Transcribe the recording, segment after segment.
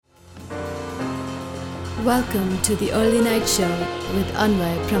Welcome to the Early Night Show with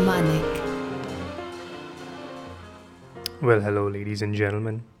Anvay Pramanik. Well, hello, ladies and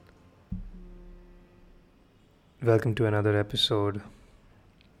gentlemen. Welcome to another episode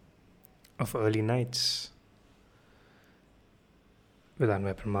of Early Nights with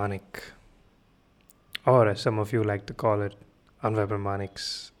Anvay Pramanik, or as some of you like to call it, Anvay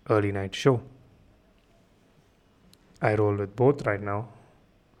Pramanik's Early Night Show. I roll with both right now.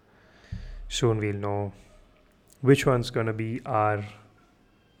 Soon we'll know which one's going to be our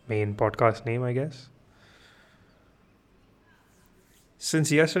main podcast name, I guess.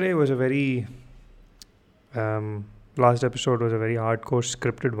 Since yesterday was a very last episode was a very hardcore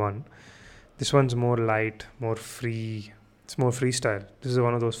scripted one, this one's more light, more free. It's more freestyle. This is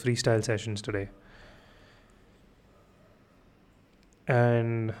one of those freestyle sessions today.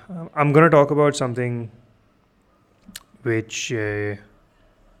 And I'm going to talk about something which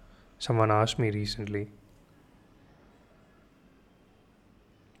someone asked me recently.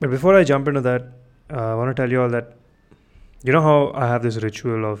 But before I jump into that, I want to tell you all that, you know how I have this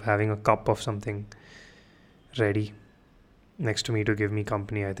ritual of having a cup of something ready next to me to give me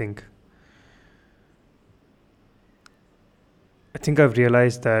company. I think I've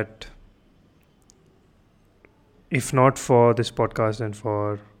realized that if not for this podcast and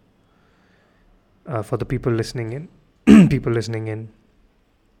for the people listening in,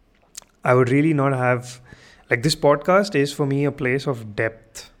 I would really not have, like, this podcast is for me a place of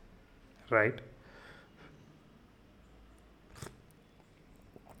depth, right?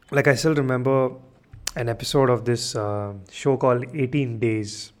 Like, I still remember an episode of this show called 18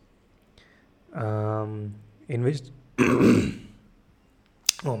 Days, in which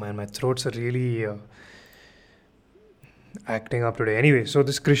oh man, my throats are really acting up today. Anyway, so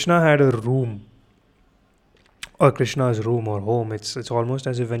this Krishna had a room, or Krishna's room or home. It's almost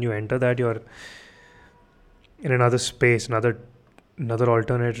as if when you enter that, you're in another space, another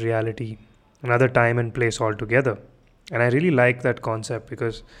alternate reality, another time and place altogether. And I really like that concept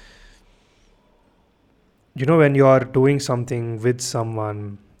because, you know, when you're doing something with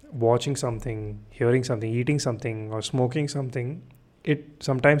someone, watching something, hearing something, eating something, or smoking something, it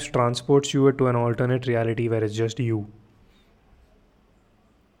sometimes transports you to an alternate reality where it's just you.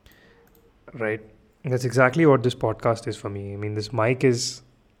 Right? That's exactly what this podcast is for me. I mean, this mic is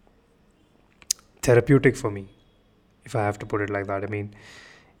therapeutic for me, if I have to put it like that. I mean,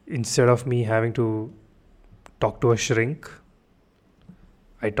 instead of me having to talk to a shrink,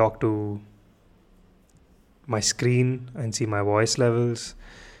 I talk to my screen and see my voice levels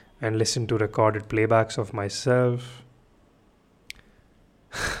and listen to recorded playbacks of myself.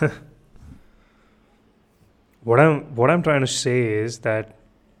 What I'm trying to say is that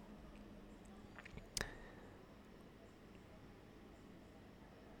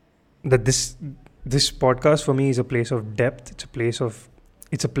this podcast for me is a place of depth. It's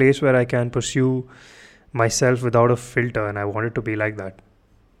a place where I can pursue myself without a filter, and I want it to be like that.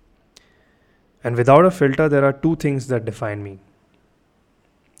 And without a filter, there are two things that define me,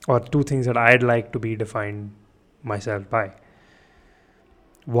 or two things that I'd like to be defined myself by.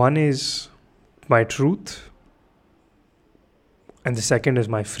 One is my truth, and the second is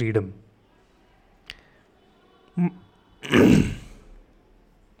my freedom.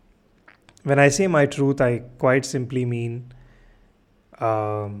 When I say my truth, I quite simply mean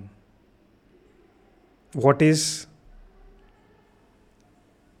what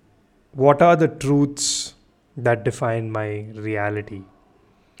are the truths that define my reality?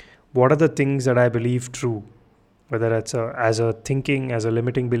 What are the things that I believe true? Whether it's as a thinking, as a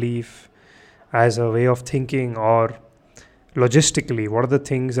limiting belief, as a way of thinking, or logistically, what are the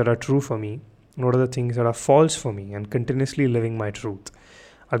things that are true for me? And what are the things that are false for me? And continuously living my truth.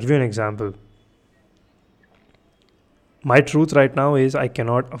 I'll give you an example. My truth right now is I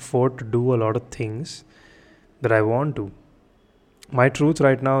cannot afford to do a lot of things that I want to. My truth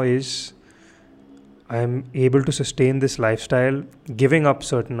right now is I'm able to sustain this lifestyle, giving up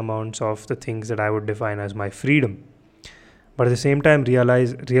certain amounts of the things that I would define as my freedom. But at the same time,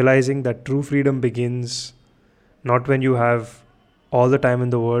 realizing that true freedom begins not when you have all the time in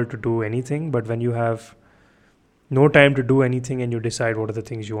the world to do anything, but when you have no time to do anything and you decide what are the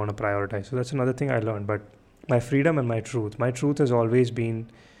things you want to prioritize. So that's another thing I learned. But my freedom and my truth. My truth has always been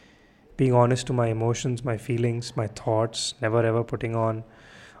being honest to my emotions, my feelings, my thoughts, never ever putting on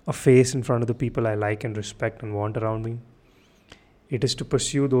a face in front of the people I like and respect and want around me. It is to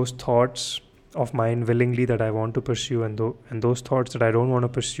pursue those thoughts of mine willingly that I want to pursue, and those thoughts that I don't want to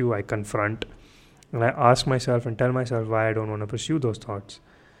pursue, I confront. And I ask myself and tell myself why I don't want to pursue those thoughts.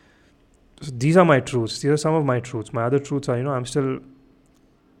 So these are my truths. These are some of my truths. My other truths are,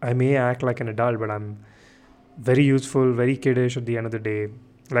 I may act like an adult, but I'm very youthful, very kiddish at the end of the day,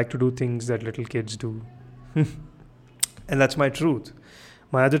 like to do things that little kids do. And that's my truth.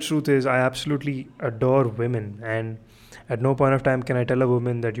 My other truth is I absolutely adore women, and at no point of time can I tell a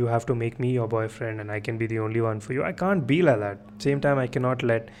woman that you have to make me your boyfriend and I can be the only one for you. I can't be like that. Same time, I cannot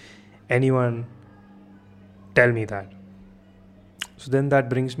let anyone tell me that. So then that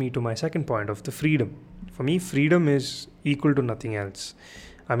brings me to my second point of the freedom. For me, freedom is equal to nothing else.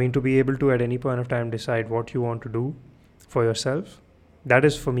 I mean, to be able to at any point of time decide what you want to do for yourself, that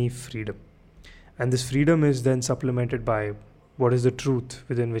is for me freedom. And this freedom is then supplemented by what is the truth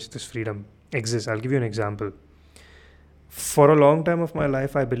within which this freedom exists. I'll give you an example. For a long time of my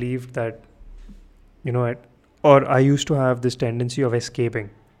life, I believed that, or I used to have this tendency of escaping.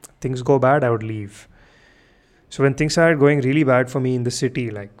 Things go bad, I would leave. So when things started going really bad for me in the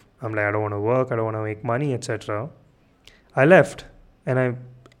city, like I'm like, I don't want to work, I don't want to make money, etc. I left and I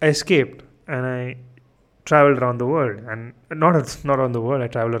escaped and I traveled around the world, and not around the world, I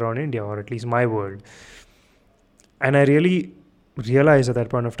traveled around India, or at least my world. And I really realized at that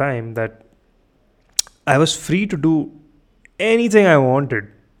point of time that I was free to do anything I wanted.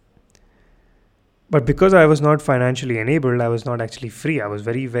 But because I was not financially enabled, I was not actually free. I was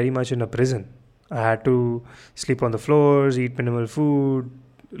very, very much in a prison. I had to sleep on the floors, eat minimal food,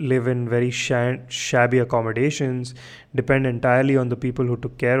 live in very shabby accommodations, depend entirely on the people who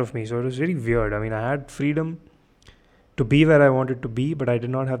took care of me. So it was very weird. I mean, I had freedom to be where I wanted to be, but I did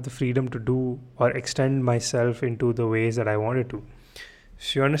not have the freedom to do or extend myself into the ways that I wanted to.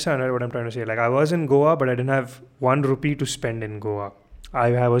 So you understand, right, what I'm trying to say? Like, I was in Goa, but I didn't have 1 rupee to spend in Goa.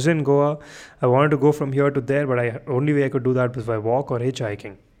 I was in Goa. I wanted to go from here to there, but only way I could do that was by walk or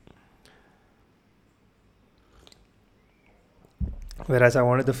hitchhiking. Whereas I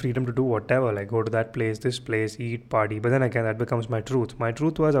wanted the freedom to do whatever, like go to that place, this place, eat, party. But then again, that becomes my truth. My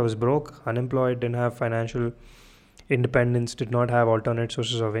truth was I was broke, unemployed, didn't have financial independence, did not have alternate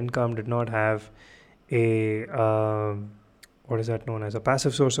sources of income, did not have a, what is that known as, a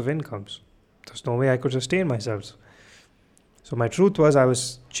passive source of incomes. There's no way I could sustain myself. So my truth was I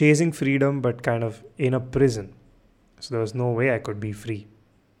was chasing freedom, but kind of in a prison. So there was no way I could be free.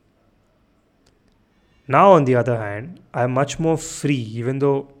 Now, on the other hand, I'm much more free, even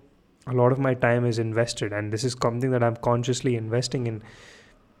though a lot of my time is invested. And this is something that I'm consciously investing in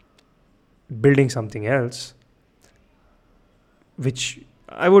building something else, which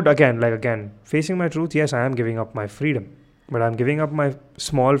I would, again, facing my truth, yes, I am giving up my freedom. But I'm giving up my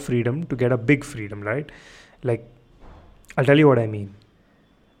small freedom to get a big freedom, right? Like, I'll tell you what I mean.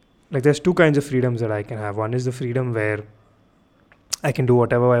 Like, there's two kinds of freedoms that I can have. One is the freedom where I can do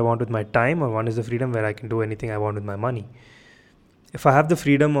whatever I want with my time, or one is the freedom where I can do anything I want with my money. If I have the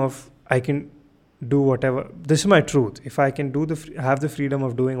freedom of, I can do whatever, this is my truth. If I can have the freedom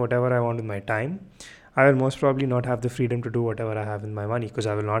of doing whatever I want with my time, I will most probably not have the freedom to do whatever I have with my money, because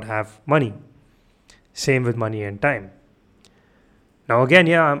I will not have money. Same with money and time. Now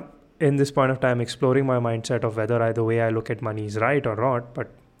again, I'm in this point of time exploring my mindset of whether the way I look at money is right or not,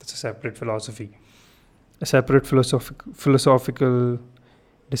 but that's a separate philosophy. A separate philosophical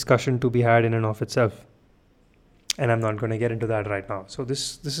discussion to be had in and of itself. And I'm not going to get into that right now. So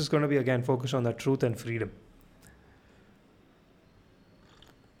this is going to be, again, focused on that truth and freedom.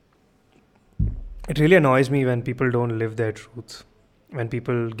 It really annoys me when people don't live their truth, when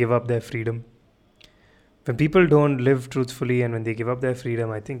people give up their freedom. When people don't live truthfully and when they give up their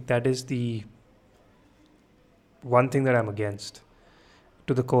freedom, I think that is the one thing that I'm against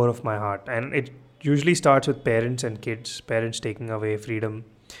to the core of my heart. And it usually starts with parents and kids, parents taking away freedom,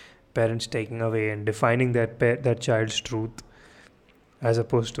 parents taking away and defining that child's truth, as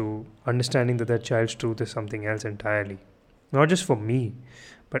opposed to understanding that child's truth is something else entirely. Not just for me,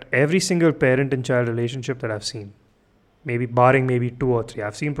 but every single parent and child relationship that I've seen, barring 2 or 3.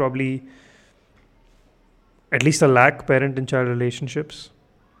 I've seen probably at least 1 lakh parent and child relationships.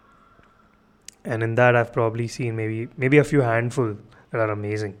 And in that, I've probably seen maybe a few handful that are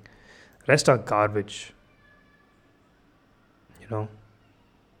amazing. Rest are garbage.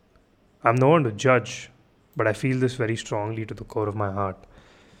 I'm no one to judge, but I feel this very strongly to the core of my heart.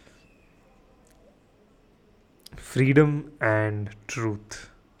 Freedom and truth.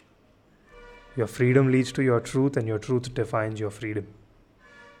 Your freedom leads to your truth, and your truth defines your freedom.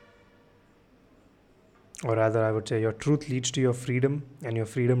 Or rather, I would say your truth leads to your freedom, and your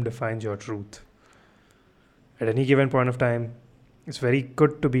freedom defines your truth. At any given point of time, it's very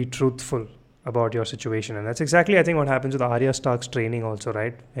good to be truthful about your situation. And that's exactly, I think, what happens with Arya Stark's training also,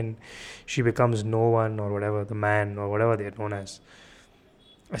 right? And she becomes no one, or whatever, the man, or whatever they're known as.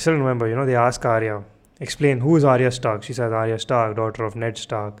 I still remember, they ask Arya, explain, who is Arya Stark? She says, Arya Stark, daughter of Ned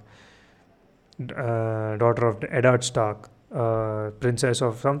Stark. daughter of Eddard Stark, princess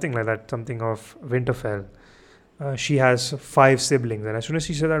of something like that, something of Winterfell. She has 5 siblings, and as soon as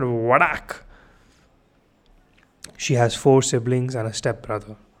she said that, wadak, she has 4 siblings and a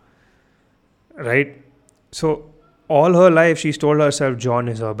stepbrother. Right? So all her life she's told herself Jon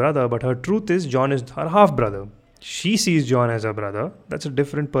is her brother, but her truth is Jon is her half brother. She sees Jon as her brother. That's a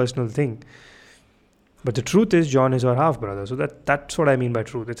different personal thing. But the truth is Jon is her half brother. So that's what I mean by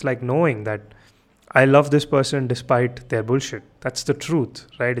truth. It's like knowing that I love this person despite their bullshit. That's the truth,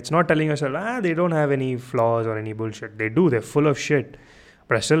 right? It's not telling yourself, they don't have any flaws or any bullshit. They do. They're full of shit.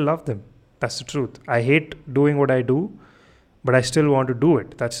 But I still love them. That's the truth. I hate doing what I do, but I still want to do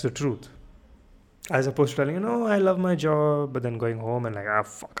it. That's the truth. As opposed to telling, I love my job, but then going home and like,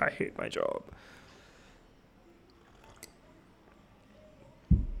 fuck, I hate my job.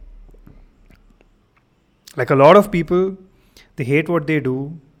 Like a lot of people, they hate what they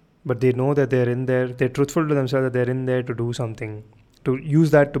do, but they know that they're in there. They're truthful to themselves that they're in there to do something, to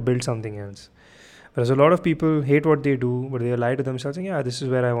use that to build something else. Whereas a lot of people hate what they do, but they lie to themselves saying, this is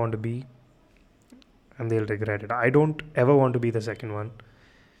where I want to be. And they'll regret it. I don't ever want to be the second one.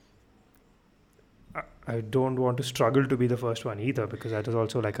 I don't want to struggle to be the first one either, because that is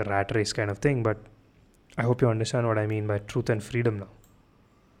also like a rat race kind of thing. But I hope you understand what I mean by truth and freedom now.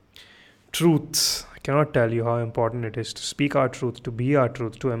 Truth. I cannot tell you how important it is to speak our truth, to be our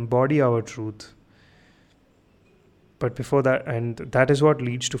truth, to embody our truth. But before that, and that is what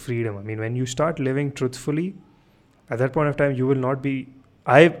leads to freedom. I mean, when you start living truthfully, at that point of time, you will not be...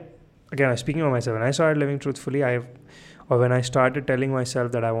 I'm speaking of myself. When I started living truthfully, when I started telling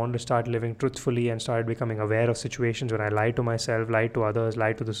myself that I want to start living truthfully and started becoming aware of situations when I lie to myself, lie to others,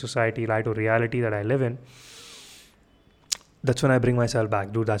 lie to the society, lie to reality that I live in, that's when I bring myself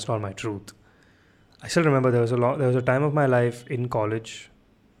back. Dude, that's not my truth. I still remember there was a time of my life in college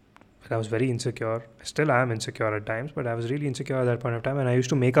when I was very insecure. I still am insecure at times, but I was really insecure at that point of time. And I used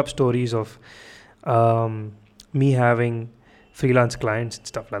to make up stories of me having freelance clients and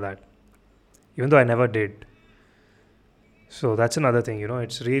stuff like that, even though I never did. So that's another thing,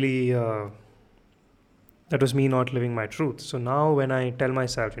 it's really, that was me not living my truth. So now when I tell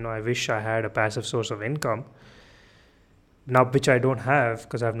myself, I wish I had a passive source of income, now which I don't have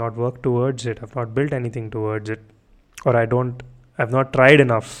because I've not worked towards it, I've not built anything towards it, or I've not tried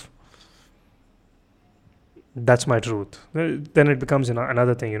enough. That's my truth. Then it becomes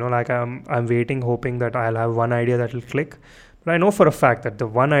another thing, like I'm waiting, hoping that I'll have one idea that will click. But I know for a fact that the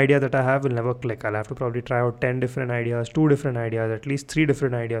one idea that I have will never click. I'll have to probably try out 10 different ideas, 2 different ideas, at least 3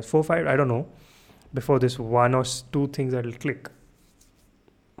 different ideas, 4, 5, I don't know, before this 1 or 2 things that will click.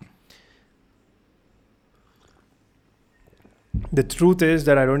 The truth is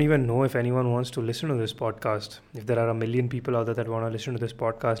that I don't even know if anyone wants to listen to this podcast. If there are a million people out there that want to listen to this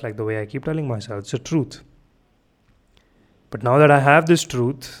podcast like the way I keep telling myself, it's the truth. But now that I have this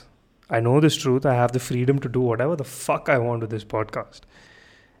truth, I know this truth, I have the freedom to do whatever the fuck I want with this podcast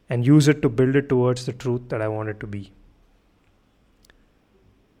and use it to build it towards the truth that I want it to be.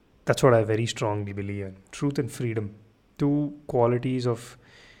 That's what I very strongly believe in. Truth and freedom. 2 qualities of...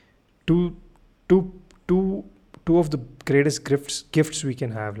 Two of the greatest gifts we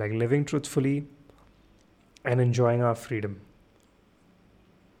can have, like living truthfully and enjoying our freedom.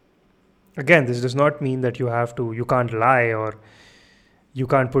 Again, this does not mean that you can't lie, or you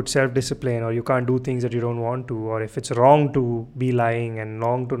can't put self-discipline, or you can't do things that you don't want to, or if it's wrong to be lying and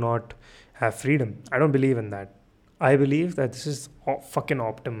wrong to not have freedom. I don't believe in that. I believe that this is fucking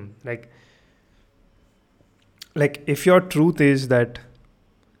optimum. Like if your truth is that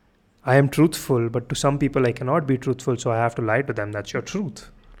I am truthful, but to some people I cannot be truthful, so I have to lie to them, that's your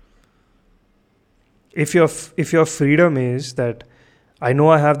truth. If your freedom is that I know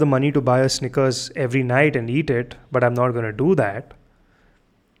I have the money to buy a Snickers every night and eat it, but I'm not going to do that,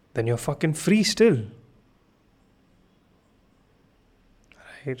 then you're fucking free still.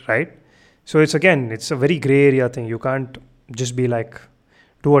 Right? So it's a very gray area thing. You can't just be like,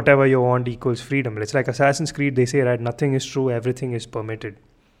 do whatever you want equals freedom. It's like Assassin's Creed, they say, right, nothing is true, everything is permitted.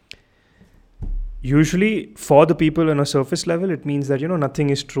 Usually, for the people on a surface level, it means that, nothing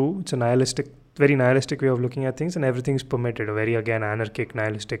is true. It's a very nihilistic way of looking at things, and everything is permitted. A very, again, anarchic,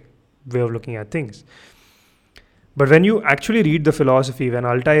 nihilistic way of looking at things. But when you actually read the philosophy, when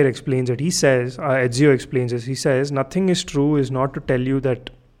Altair explains it, he says, Ezio explains this, he says, nothing is true is not to tell you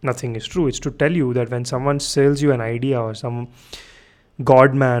that nothing is true. It's to tell you that when someone sells you an idea, or some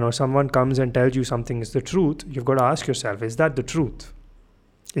God man or someone comes and tells you something is the truth, you've got to ask yourself, is that the truth?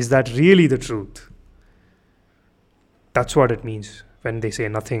 Is that really the truth? That's what it means when they say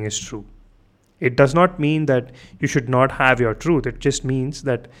nothing is true. It does not mean that you should not have your truth. It just means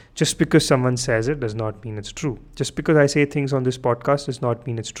that just because someone says it does not mean it's true. Just because I say things on this podcast does not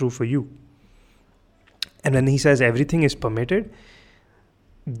mean it's true for you. And when he says everything is permitted,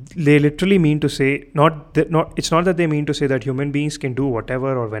 they literally mean to say it's not that they mean to say that human beings can do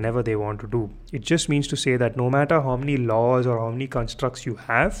whatever or whenever they want to do. It just means to say that no matter how many laws or how many constructs you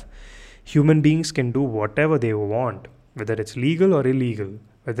have, human beings can do whatever they want, whether it's legal or illegal,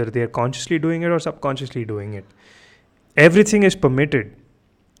 whether they are consciously doing it or subconsciously doing it. Everything is permitted.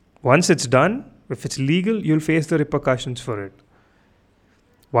 Once it's done, if it's legal, you'll face the repercussions for it.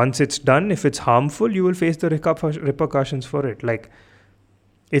 Once it's done, if it's harmful, you will face the repercussions for it. Like,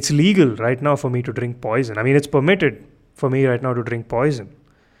 it's legal right now for me to drink poison. I mean, it's permitted for me right now to drink poison.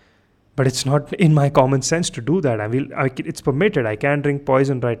 But it's not in my common sense to do that. It's permitted. I can drink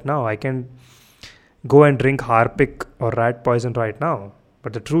poison right now. I can go and drink Harpic or rat poison right now.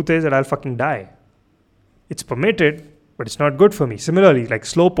 But the truth is that I'll fucking die. It's permitted, but it's not good for me. Similarly, like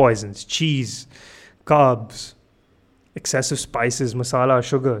slow poisons, cheese, carbs, excessive spices, masala,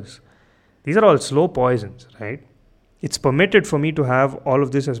 sugars. These are all slow poisons, right? It's permitted for me to have all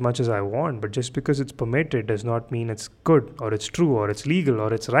of this as much as I want, but just because it's permitted does not mean it's good or it's true or it's legal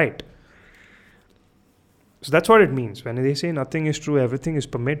or it's right. So that's what it means. When they say nothing is true, everything is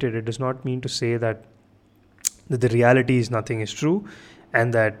permitted, it does not mean to say that the reality is nothing is true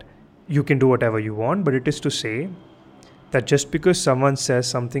and that you can do whatever you want, but it is to say that just because someone says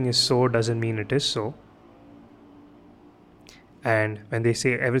something is so doesn't mean it is so. And when they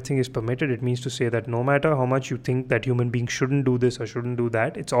say everything is permitted, it means to say that no matter how much you think that human beings shouldn't do this or shouldn't do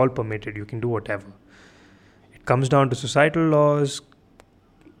that, it's all permitted. You can do whatever. It comes down to societal laws,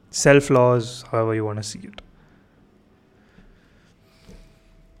 self laws, however you want to see it.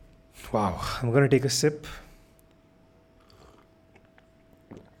 Wow, I'm going to take a sip.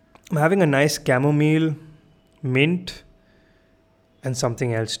 I'm having a nice chamomile, mint, and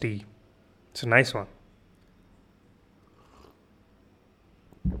something else tea. It's a nice one.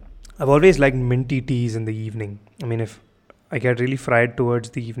 I've always liked minty teas in the evening. I mean, if I get really fried towards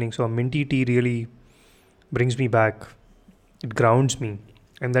the evening, so a minty tea really brings me back. It grounds me.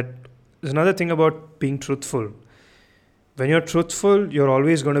 And that is another thing about being truthful. When you're truthful, you're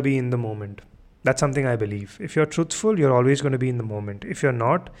always going to be in the moment. That's something I believe. If you're truthful, you're always going to be in the moment. If you're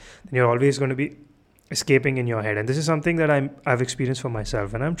not, then you're always going to be escaping in your head. And this is something that I've experienced for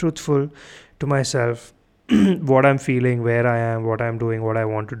myself. When I'm truthful to myself, what I'm feeling, where I am, what I'm doing, what I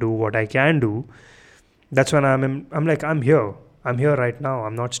want to do, what I can do, that's when I'm like, I'm here. I'm here right now.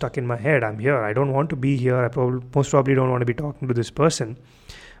 I'm not stuck in my head. I'm here. I don't want to be here. Most probably don't want to be talking to this person,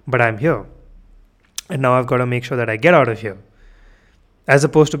 but I'm here. And now I've got to make sure that I get out of here. As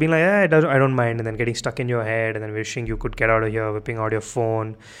opposed to being like, I don't mind, and then getting stuck in your head and then wishing you could get out of here, whipping out your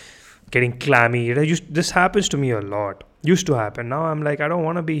phone, getting clammy. This happens to me a lot. Used to happen. Now I'm like, I don't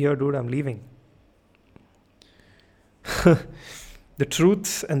want to be here, dude. I'm leaving. The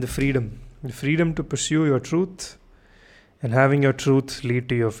truth and the freedom to pursue your truth and having your truth lead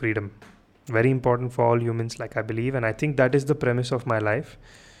to your freedom. Very important for all humans, like I believe, and I think that is the premise of my life.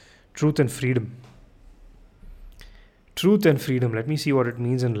 Truth and freedom. Truth and freedom. Let me see what it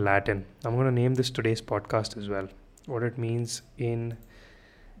means in Latin. I'm going to name this today's podcast as well. What it means in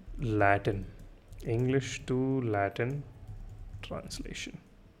Latin. English to Latin translation.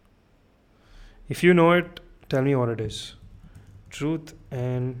 If you know it, tell me what it is. Truth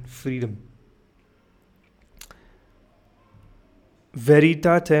and freedom.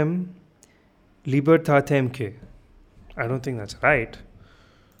 Veritatem libertatemque. I don't think that's right.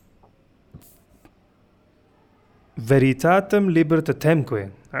 Veritatem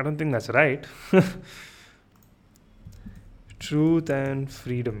libertatemque. I don't think that's right. Truth and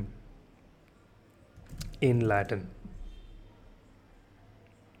freedom in Latin.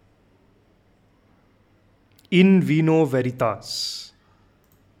 In vino veritas.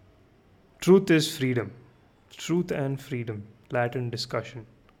 Truth is freedom. Truth and freedom. Latin discussion.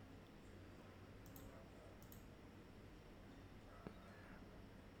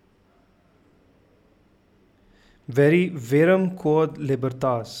 Verum quod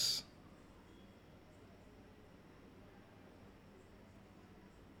libertas.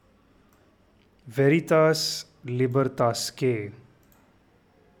 Veritas libertasque.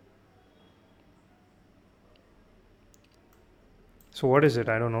 So what is it?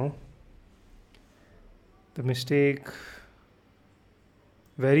 I don't know. The mistake.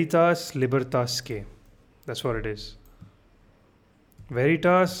 Veritas libertasque. That's what it is.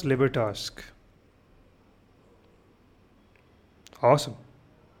 Veritas libertasque. Awesome.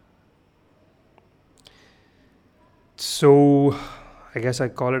 So I guess I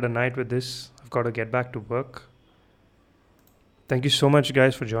call it a night with this. got to get back to work. Thank you so much,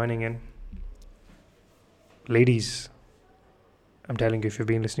 guys, for joining in. Ladies, I'm telling you, if you've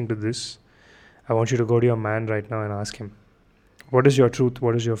been listening to this, I want you to go to your man right now and ask him, what is your truth?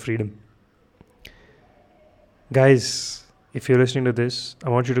 What is your freedom? Guys, if you're listening to this, I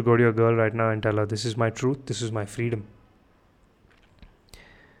want you to go to your girl right now and tell her, this is my truth, this is my freedom.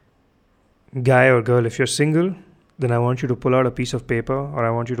 Guy or girl, if you're single, then I want you to pull out a piece of paper, or I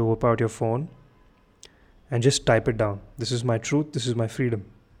want you to whip out your phone and just type it down. This is my truth, this is my freedom.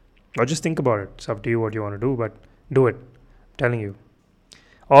 Or just think about it. It's up to you what you want to do, but do it. I'm telling you.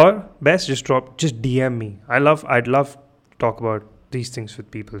 Or best, just DM me. I'd love to talk about these things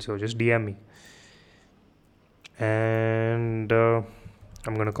with people, so just DM me. And I'm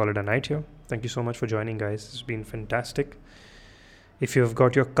going to call it a night here. Thank you so much for joining, guys. It's been fantastic. If you've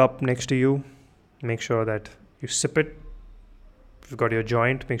got your cup next to you, make sure that you sip it. If you've got your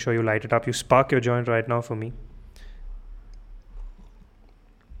joint, make sure you light it up. You spark your joint right now for me.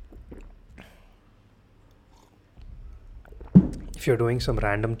 If you're doing some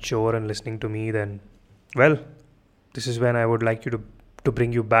random chore and listening to me, then, well, this is when I would like you to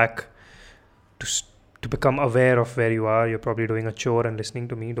bring you back to become aware of where you are. You're probably doing a chore and listening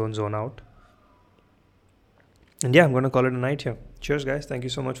to me. Don't zone out. And yeah, I'm going to call it a night here. Cheers, guys. Thank you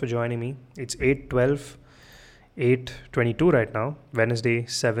so much for joining me. It's 8:22 right now. Wednesday,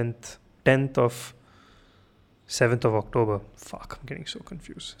 10th of October. Fuck, I'm getting so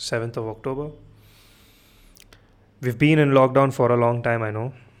confused. 7th of October. We've been in lockdown for a long time, I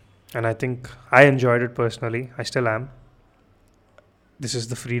know. And I think I enjoyed it personally. I still am. This is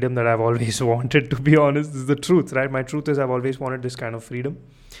the freedom that I've always wanted, to be honest. This is the truth, right? My truth is I've always wanted this kind of freedom.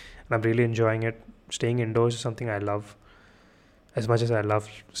 And I'm really enjoying it. Staying indoors is something I love as much as I love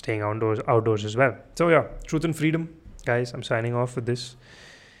staying outdoors as well. So yeah, truth and freedom. Guys, I'm signing off with this.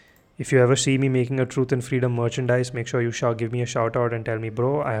 If you ever see me making a truth and freedom merchandise, make sure you give me a shout out and tell me,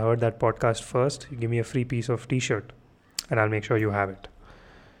 bro, I heard that podcast first. You give me a free piece of t-shirt and I'll make sure you have it.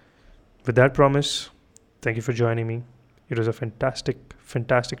 With that promise, thank you for joining me. It was a fantastic,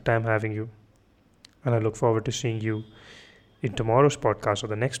 fantastic time having you. And I look forward to seeing you in tomorrow's podcast or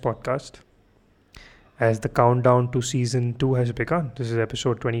the next podcast as the countdown to season 2 has begun. This is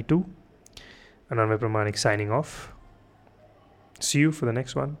episode 22. And Anvay Pramanik signing off. See you for the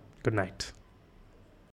next one. Good night.